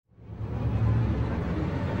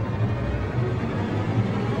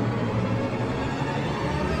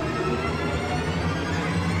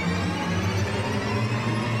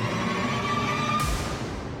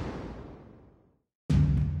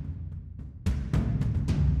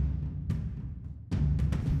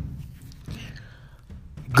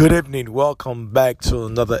Good evening. Welcome back to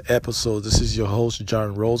another episode. This is your host,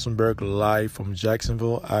 John Rosenberg, live from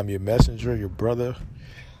Jacksonville. I'm your messenger, your brother.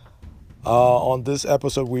 On this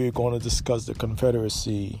episode, we're going to discuss the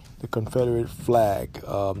Confederacy, the Confederate flag.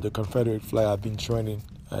 The Confederate flag I've been training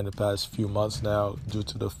in the past few months now due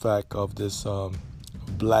to the fact of this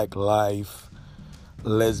Black Life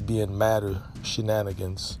Lesbian Matter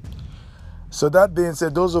shenanigans. So that being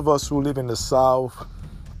said, those of us who live in the South,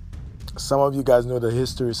 some of you guys know the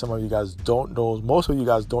history, some of you guys don't know. Most of you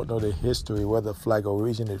guys don't know the history, where the flag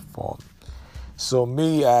originated from. So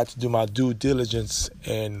me, I had to do my due diligence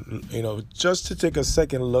and, just to take a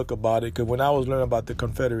second look about it. Because when I was learning about the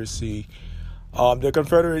Confederacy, the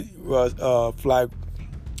Confederate flag,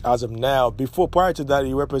 as of now, prior to that,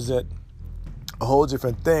 it represent a whole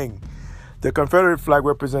different thing. The Confederate flag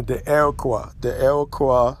represents the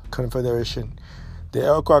Iroquois Confederation. The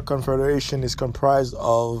Iroquois Confederation is comprised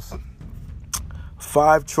of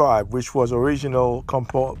 5 tribes, which was original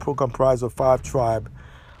comprised of 5 tribes.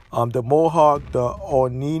 The Mohawk, the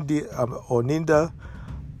Oninda,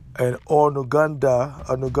 and Onuganda,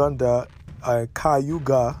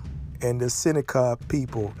 Cayuga, and the Seneca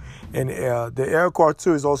people. And the Iroquois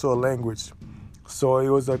too is also a language. So it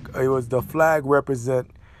was the flag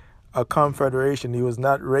represent a confederation. It was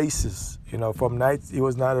not racist. It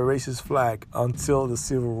was not a racist flag until the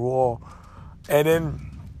Civil War. And then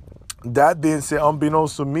that being said,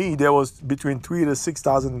 unbeknownst to me, there was between 3,000 to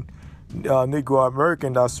 6,000 Negro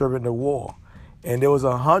Americans that served in the war. And there was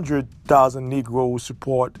 100,000 Negroes who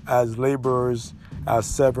support as laborers, as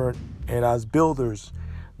servants, and as builders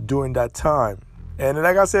during that time. And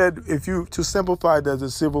like I said, to simplify the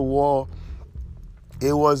Civil War,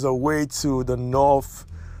 it was a way to the North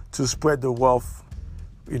to spread the wealth.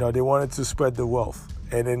 They wanted to spread the wealth.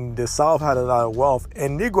 And then the South had a lot of wealth.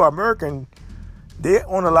 And Negro American, they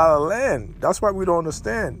own a lot of land. That's why we don't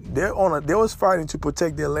understand. They was fighting to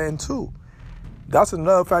protect their land too. That's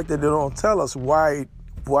another fact that they don't tell us why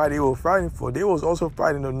they were fighting for. They was also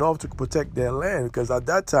fighting the North to protect their land, because at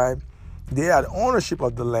that time they had ownership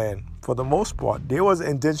of the land for the most part. They was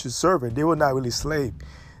indentured servant. They were not really slave.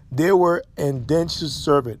 They were indentured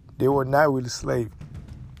servant. They were not really slave.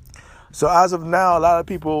 So as of now, a lot of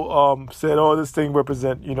people said, "Oh, this thing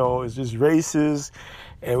represent, it's just racist,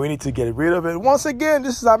 and we need to get rid of it." Once again,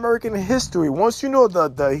 this is American history. Once you know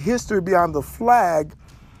the history behind the flag,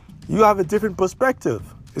 you have a different perspective.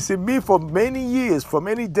 You see, me, for many years, for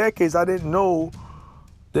many decades, I didn't know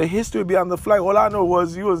the history behind the flag. All I know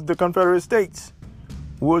was it was the Confederate States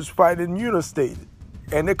was fighting Union State,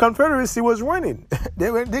 and the Confederacy was winning.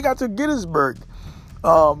 They got to Gettysburg.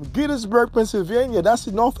 Gettysburg, Pennsylvania, that's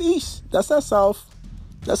the Northeast. That's not South.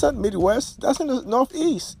 That's not Midwest. That's in the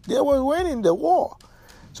Northeast. They were winning the war.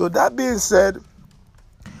 So that being said,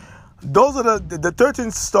 those are the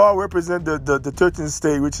 13th star represent the 13th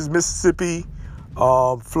state, which is Mississippi,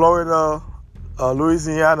 Florida,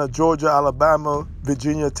 Louisiana, Georgia, Alabama,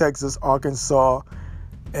 Virginia, Texas, Arkansas,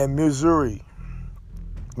 and Missouri.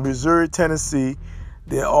 Missouri, Tennessee,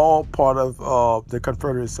 they're all part of the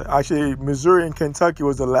Confederacy. Actually, Missouri and Kentucky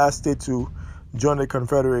was the last state to join the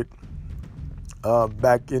Confederate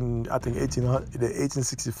back in, I think,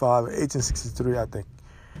 1865, 1863, I think.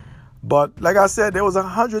 But like I said, there was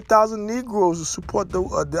 100,000 Negroes who support that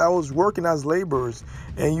was working as laborers,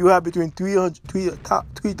 and you have between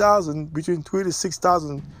 3,000, between 3 to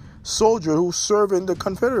 6,000 soldiers who serve in the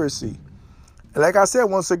Confederacy. And like I said,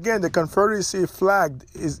 once again, the Confederacy flag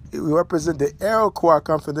represents the Iroquois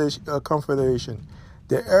Confederation.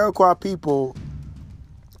 The Iroquois people,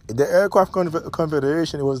 the Iroquois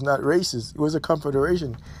Confederation, it was not racist. It was a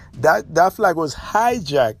confederation. That flag was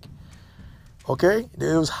hijacked. Okay,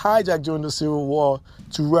 it was hijacked during the Civil War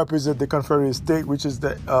to represent the Confederate state, which is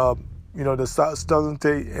the southern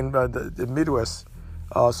state and the Midwest,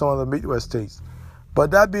 some of the Midwest states.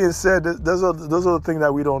 But that being said, those are the things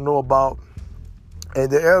that we don't know about. And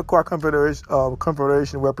the Iroquois Confederation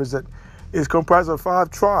is comprised of 5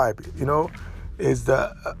 tribes. Is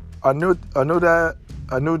the Anudinda,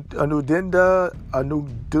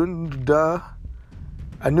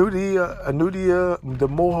 Anudia, the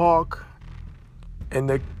Mohawk, and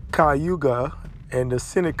the Cayuga, and the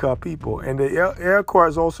Seneca people. And the Iroquois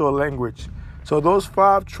is also a language. So those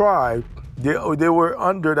 5 tribes, they were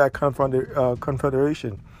under that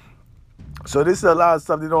confederation. So this is a lot of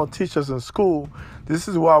stuff they don't teach us in school. This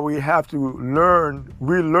is why we have to relearn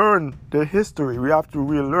the history. We have to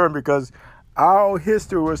relearn, because our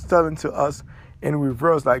history was telling to us in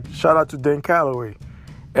reverse. Like, shout out to Dan Calloway.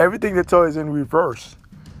 Everything they tell is in reverse.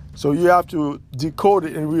 So you have to decode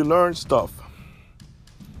it and relearn stuff.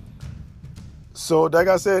 So like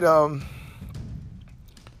I said,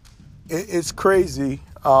 it's crazy.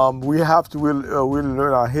 We have to really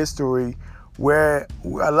learn our history, where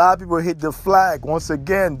a lot of people hit the flag. Once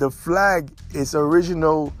again, the flag, its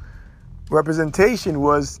original representation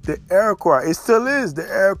was the Iroquois. It still is the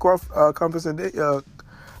Iroquois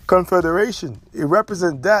Confederation. It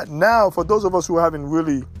represents that. Now, for those of us who haven't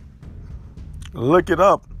really looked it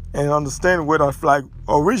up and understand where that flag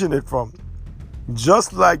originated from,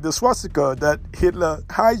 just like the swastika that Hitler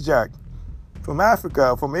hijacked from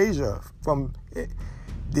Africa, from Asia,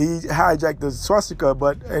 he hijacked the swastika.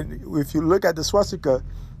 But if you look at the swastika,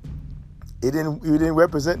 it didn't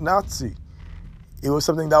represent Nazi. It was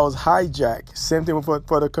something that was hijacked. Same thing for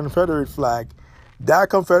the Confederate flag. That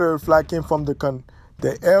Confederate flag came from the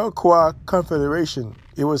Iroquois Confederation.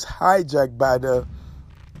 It was hijacked by the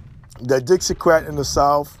Dixiecrat in the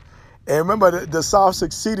South. And remember, the South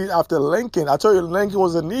succeeded after Lincoln. I told you Lincoln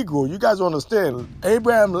was a Negro. You guys don't understand.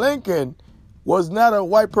 Abraham Lincoln was not a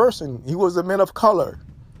white person. He was a man of color.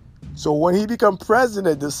 So when he became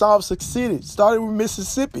president, the South succeeded. Started with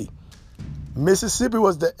Mississippi. Mississippi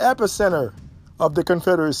was the epicenter of the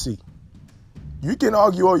Confederacy. You can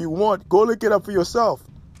argue all you want. Go look it up for yourself.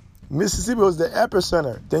 Mississippi was the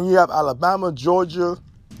epicenter. Then you have Alabama, Georgia,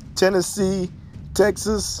 Tennessee,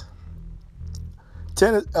 Texas,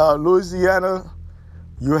 Louisiana.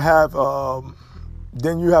 You have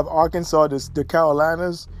then you have Arkansas, the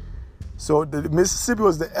Carolinas. So the Mississippi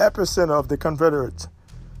was the epicenter of the Confederates.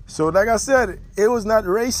 So like I said, it was not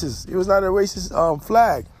racist. It was not a racist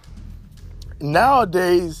flag.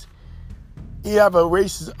 Nowadays, you have a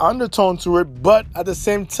racist undertone to it, but at the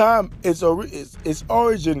same time, its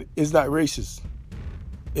origin is not racist.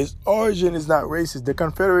 Its origin is not racist. The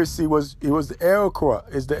Confederacy was the Iroquois.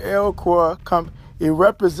 It's the Iroquois. It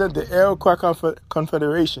represents the Iroquois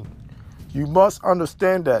Confederation. You must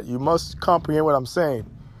understand that. You must comprehend what I'm saying.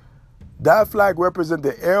 That flag represents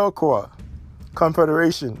the Iroquois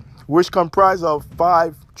Confederation, which comprised of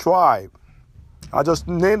 5 tribes. I just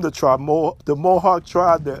named the tribe: the Mohawk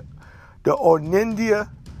tribe, the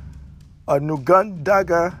Onondaga,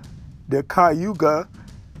 Onondaga, the Cayuga,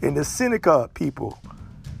 and the Seneca people.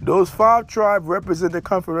 Those 5 tribes represent the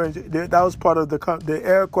confederation. That was part of the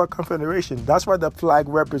Iroquois Confederation. That's what the flag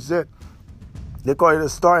represents. They call it the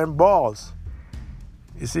Star and Bars.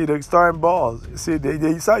 You see, the Star and Bars. You see,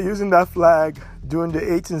 they started using that flag during the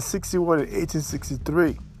 1861 and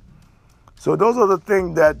 1863. So those are the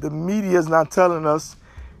things that the media is not telling us.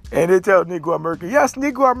 And they tell Negro American, yes,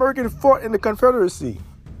 Negro American fought in the Confederacy.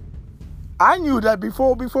 I knew that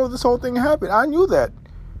before this whole thing happened. I knew that.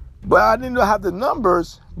 But I didn't have the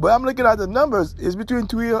numbers. But I'm looking at the numbers. It's between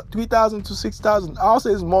 3,000 to 6,000. I'll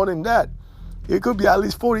say it's more than that. It could be at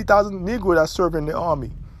least 40,000 Negroes that serve in the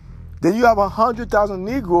army. Then you have 100,000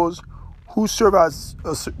 Negroes who serve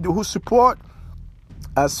who support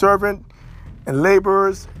as servant and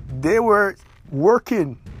laborers. They were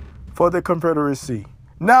working for the Confederacy.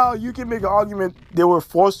 Now you can make an argument they were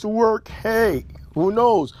forced to work. Hey, who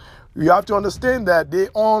knows? You have to understand that they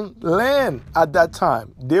owned land at that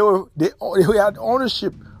time. They had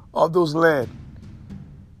ownership of those land.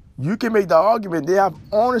 You can make the argument they have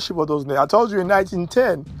ownership of those land. I told you in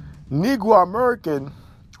 1910, Negro American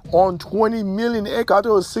owned 20 million acres. I thought it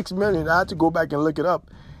was 6 million. I had to go back and look it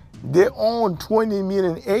up. They owned 20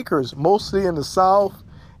 million acres, mostly in the South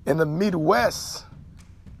and the Midwest.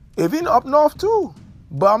 Even up north too.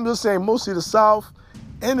 But I'm just saying mostly the South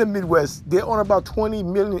and the Midwest. They own about 20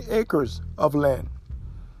 million acres of land.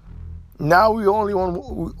 Now we only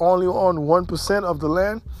own 1% of the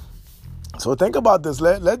land. So think about this.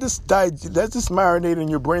 Let this marinate in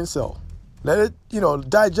your brain cell. Let it,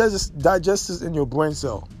 digest this in your brain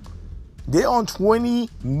cell. They own 20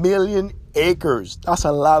 million acres. That's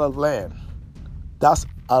a lot of land. That's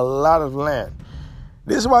a lot of land.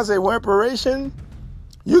 This is why I say reparation.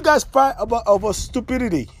 You guys fight over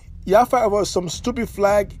stupidity. Y'all fight over some stupid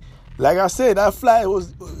flag. Like I said, that flag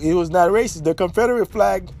was not racist. The Confederate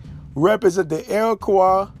flag represents the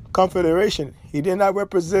Iroquois Confederation. It did not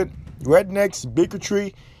represent rednecks,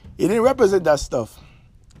 bigotry. It didn't represent that stuff.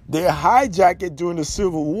 They hijacked it during the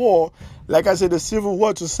Civil War. Like I said, the Civil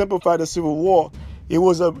War, to simplify the Civil War, it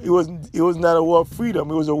was not a war of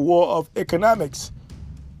freedom. It was a war of economics.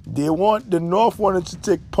 The North wanted to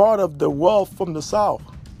take part of the wealth from the South.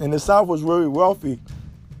 And the South was very wealthy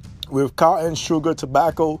with cotton, sugar,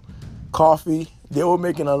 tobacco, coffee. They were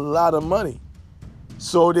making a lot of money.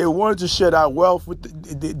 So they wanted to share that wealth with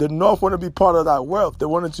the North wanted to be part of that wealth. They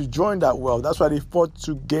wanted to join that wealth. That's why they fought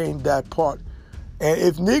to gain that part. And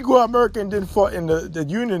if Negro American didn't fight in the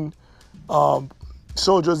Union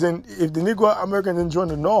soldiers, and if the Negro American didn't join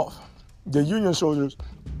the North, the Union soldiers,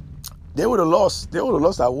 they would have lost. They would have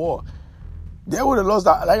lost that war. They would have lost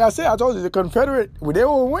that. Like I said, I told you, the Confederate, they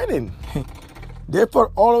were winning. They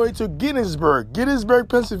fought all the way to Gettysburg. Gettysburg,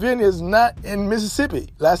 Pennsylvania is not in Mississippi.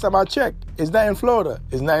 Last time I checked, it's not in Florida.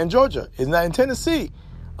 It's not in Georgia. It's not in Tennessee.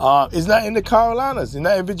 It's not in the Carolinas. It's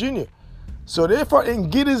not in Virginia. So they fought in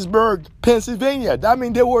Gettysburg, Pennsylvania. That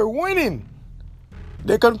means they were winning.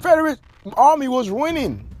 The Confederate Army was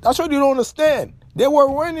winning. That's what you don't understand. They were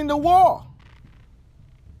winning the war.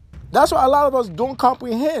 That's why a lot of us don't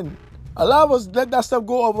comprehend. A lot of us let that stuff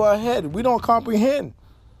go over our head. We don't comprehend.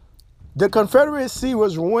 The Confederacy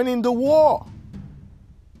was winning the war.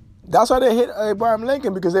 That's why they hit Abraham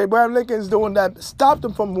Lincoln, because Abraham Lincoln is the one that stopped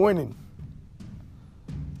them from winning.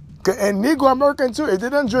 And Negro American too, if they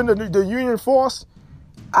didn't join the Union force,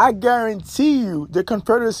 I guarantee you the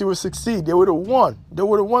Confederacy would succeed. They would have won. They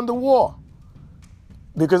would have won the war.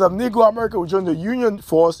 Because if Negro America would join the Union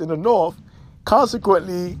force in the North,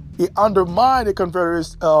 consequently, it undermined the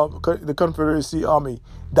Confederacy Army.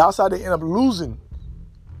 That's how they end up losing.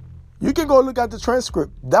 You can go look at the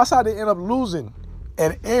transcript. That's how they end up losing.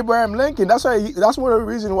 And Abraham Lincoln, that's one of the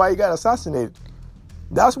reasons why he got assassinated.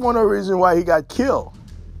 That's one of the reasons why he got killed.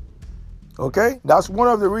 Okay? That's one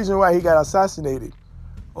of the reasons why he got assassinated.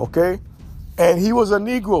 Okay? And he was a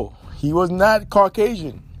Negro. He was not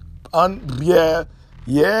Caucasian.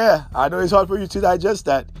 Yeah, I know it's hard for you to digest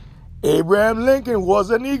that. Abraham Lincoln was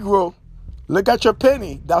a Negro. Look at your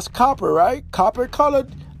penny. That's copper, right?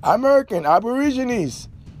 Copper-colored American, Aborigines.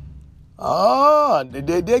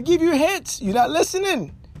 They give you hints. You're not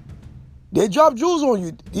listening. They drop jewels on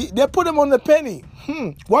you. They put them on the penny.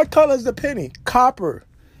 What color is the penny? Copper.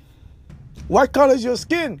 What color is your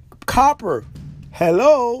skin? Copper.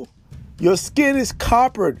 Hello? Your skin is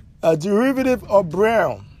coppered, a derivative of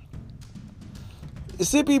brown. You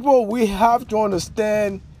see, people, we have to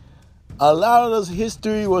understand a lot of this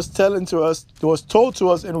history was told to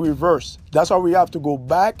us in reverse. That's why we have to go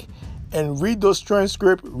back and read those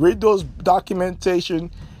transcripts, read those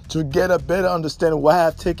documentation to get a better understanding of what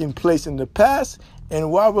has taken place in the past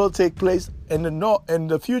and what will take place in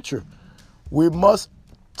the future. We must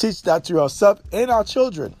teach that to ourselves and our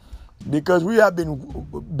children, because we have been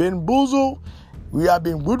bamboozled, we have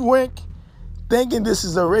been hoodwinked, thinking this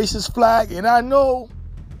is a racist flag. And I know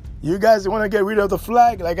you guys want to get rid of the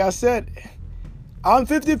flag. Like I said, I'm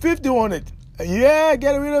 50-50 on it. Yeah,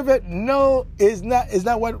 get rid of it. No, it's not. It's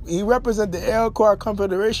not what he represents. The Iroquois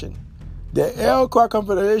Confederation. The Iroquois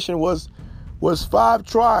Confederation was 5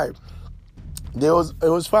 tribes. It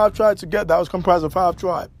was 5 tribes together. That was comprised of 5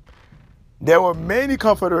 tribes. There were many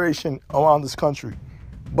confederations around this country,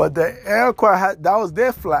 but the Iroquois that was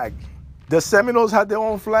their flag. The Seminoles had their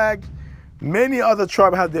own flag. Many other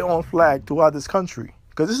tribes had their own flag throughout this country,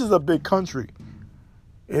 because this is a big country.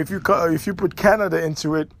 If you put Canada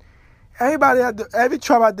into it, every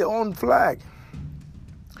tribe had their own flag.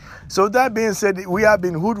 So that being said, we have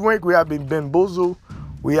been hoodwinked, we have been bamboozled,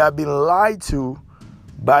 we have been lied to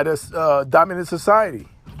by this dominant society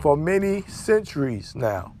for many centuries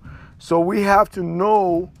now. So we have to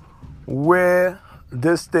know where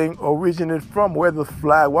this thing originated from, where the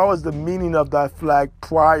flag, what was the meaning of that flag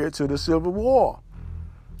prior to the Civil War?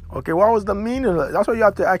 Okay, what was the meaning of it? That's what you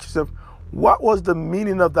have to ask yourself. What was the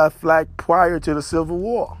meaning of that flag prior to the Civil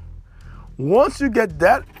War? Once you get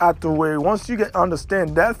that out the way, once you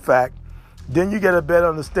understand that fact, then you get a better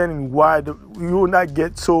understanding why you will not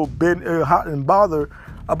get so hot and bothered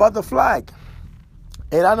about the flag.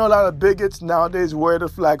 And I know a lot of bigots nowadays wear the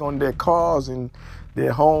flag on their cars and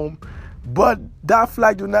their home, but that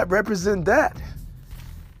flag do not represent that.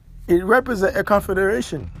 It represents a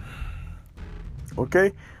confederation.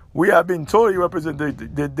 Okay? We have been told it represents, they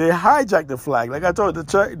hijacked the flag. Like I told you,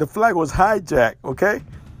 the flag was hijacked, okay?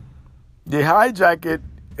 They hijacked it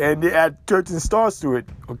and they add 13 stars to it,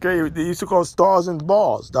 okay? They used to call stars and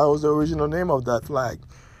bars. That was the original name of that flag.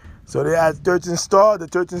 So they add 13 stars. The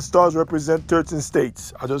 13 stars represent 13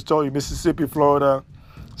 states. I just told you, Mississippi, Florida,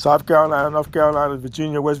 South Carolina, North Carolina,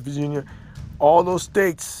 Virginia, West Virginia, all those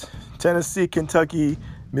states, Tennessee, Kentucky,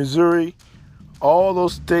 Missouri, all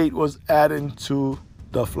those states was added to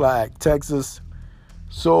the flag. Texas.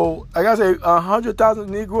 So, like I say, 100,000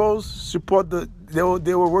 Negroes support they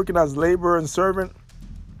were working as labor and servant.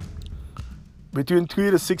 Between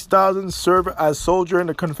 3,000 to 6,000 served as soldier in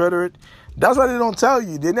the Confederate. That's why they don't tell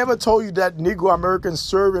you. They never told you that Negro Americans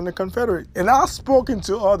served in the Confederate. And I've spoken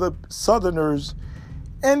to other Southerners,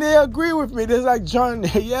 and they agree with me. They're like, John,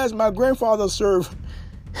 yes, my grandfather served.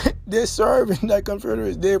 They served in that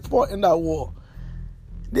Confederate. They fought in that war.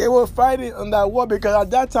 They were fighting in that war because at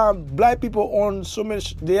that time, black people owned so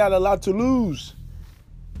much, they had a lot to lose.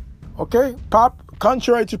 Okay?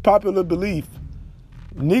 Contrary to popular belief,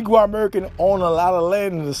 Negro American own a lot of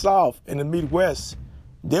land in the South, in the Midwest.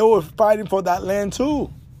 They were fighting for that land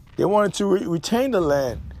too. They wanted to retain the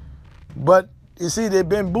land. But you see, they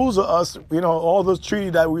bamboozled us, all those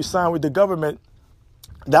treaties that we signed with the government.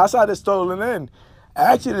 That's how they stole the land.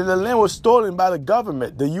 Actually, the land was stolen by the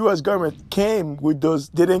government. The U.S. government came with those.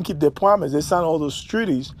 They didn't keep their promise. They signed all those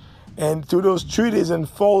treaties. And through those treaties and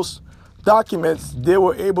false documents, they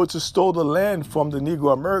were able to steal the land from the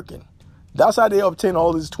Negro American. That's how they obtained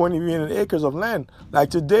all these 20 million acres of land. Like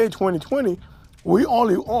today, 2020, we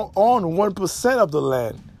only own 1% of the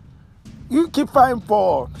land. You keep fighting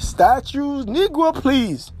for statues. Negro,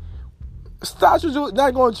 please. Statues are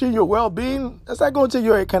not going to change your well-being. That's not going to change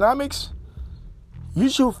your economics. You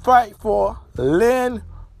should fight for land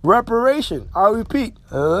reparation. I repeat,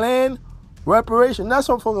 land reparation. Not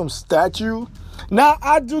some for some statue. Now,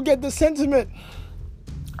 I do get the sentiment.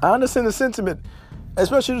 I understand the sentiment,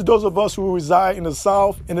 especially those of us who reside in the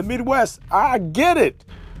South, in the Midwest. I get it.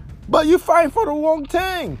 But you're fighting for the wrong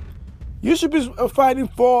thing. You should be fighting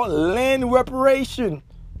for land reparation.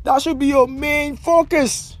 That should be your main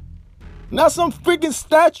focus. Not some freaking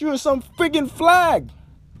statue or some freaking flag.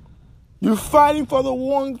 You're fighting for the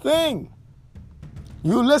wrong thing.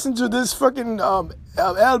 You listen to this fucking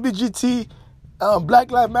LBGT,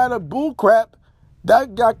 Black Lives Matter bullcrap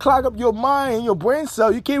that got clog up your mind, your brain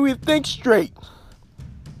cell. You can't even think straight.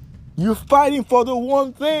 You're fighting for the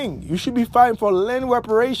one thing. You should be fighting for land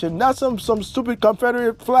reparation, not some stupid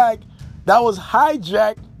Confederate flag that was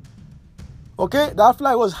hijacked. Okay? That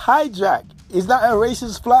flag was hijacked. It's not a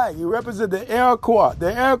racist flag. It represents the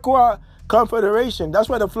Iroquois Confederation. That's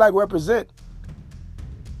what the flag represents.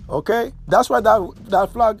 Okay? That's what that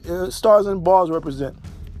flag, stars and bars, represent.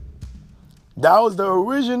 That was the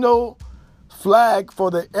original flag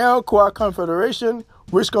for the Iroquois Confederation,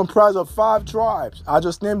 which comprised of 5 tribes. I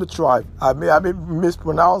just named the tribe. I may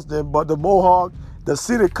mispronounce them, but the Mohawk, the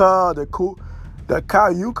Seneca, the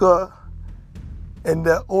Cayuga, and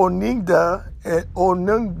the Onigda and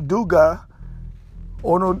Onondaga.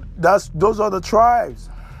 Those are the tribes.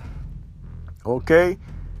 Okay?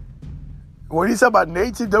 When you say about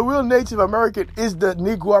native, the real Native American is the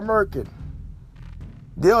Negro American.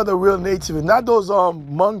 They are the real native, not those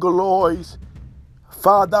Mongoloids,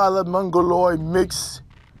 $5 Mongoloid mix.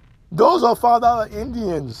 Those are $5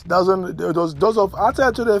 Indians. Those are, I tell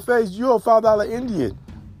you to their face, you're a $5 Indian.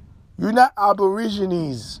 You're not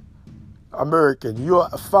Aborigines American. You're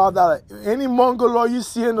a $5. Any Mongoloid you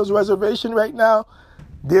see in those reservations right now,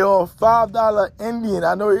 they are $5 Indian.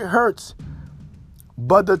 I know it hurts,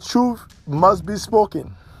 but the truth must be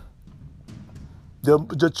spoken.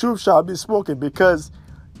 The truth shall be spoken, because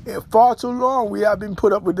far too long we have been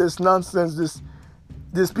put up with this nonsense.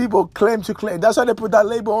 These people claim. That's why they put that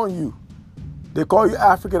label on you. They call you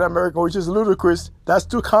African American, which is ludicrous. That's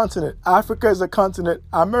 2 continents. Africa is a continent.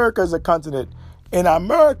 America is a continent. And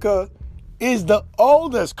America is the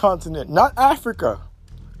oldest continent, not Africa.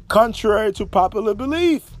 Contrary to popular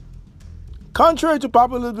belief.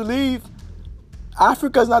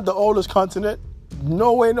 Africa is not the oldest continent.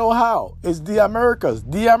 No way, no how. It's the Americas.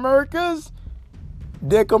 The Americas,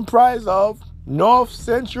 they're comprised of North,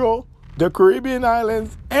 Central, the Caribbean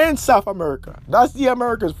islands, and South America. That's the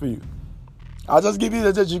Americas for you. I'll just give you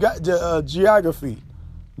the geography.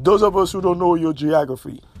 Those of us who don't know your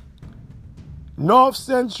geography. North,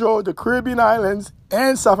 Central, the Caribbean islands,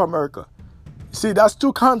 and South America. See, that's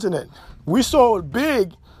 2 continents. We so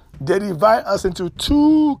big, they divide us into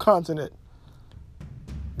 2 continents.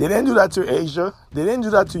 They didn't do that to Asia. They didn't do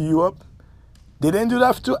that to Europe. They didn't do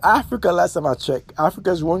that to Africa last time I checked.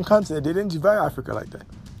 Africa is 1 continent. They didn't divide Africa like that.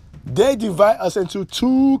 They divide us into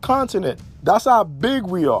 2 continents. That's how big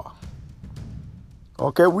we are.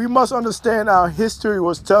 Okay, we must understand our history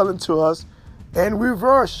was telling to us in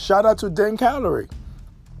reverse. Shout out to Dan Calorie.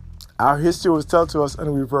 Our history was told to us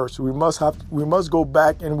in reverse. We must go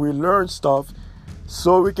back and we learn stuff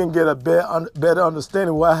so we can get a better understanding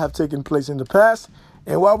of what have taken place in the past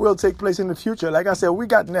and what will take place in the future. Like I said, we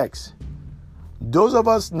got next. Those of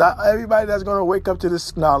us, not everybody that's going to wake up to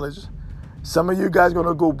this knowledge. Some of you guys going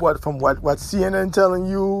to go from what CNN telling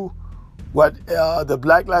you, what the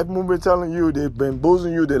Black Lives Movement telling you. They've been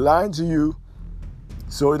boozing you. They're lying to you.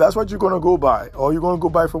 So that's what you're going to go by. Or you're going to go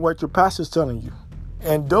by from what your pastor's telling you.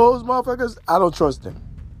 And those motherfuckers, I don't trust them.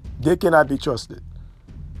 They cannot be trusted.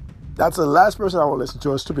 That's the last person I will listen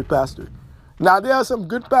to, a stupid pastor. Now, there are some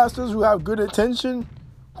good pastors who have good intention,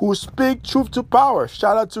 who speak truth to power.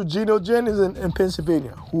 Shout out to Geno Jennings in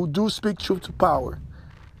Pennsylvania, who do speak truth to power.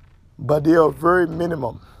 But they are very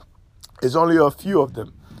minimum. It's only a few of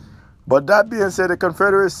them. But that being said, the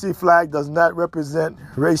Confederacy flag does not represent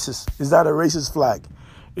racist. It's not a racist flag.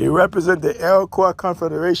 It represents the Iroquois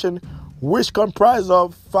Confederation, which comprises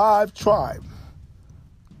of 5 tribes: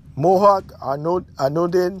 Mohawk,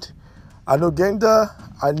 Anodin, Anogenda,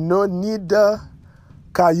 Anonida,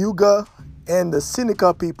 Cayuga, and the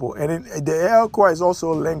Seneca people. And the Iroquois is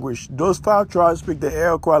also a language. Those 5 tribes speak the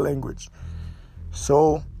Iroquois language.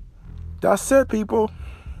 So that's it, people.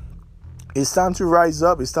 It's time to rise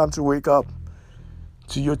up. It's time to wake up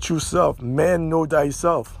to your true self. Man, know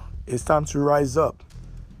thyself. It's time to rise up.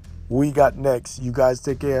 We got next. You guys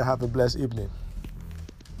take care. Have a blessed evening.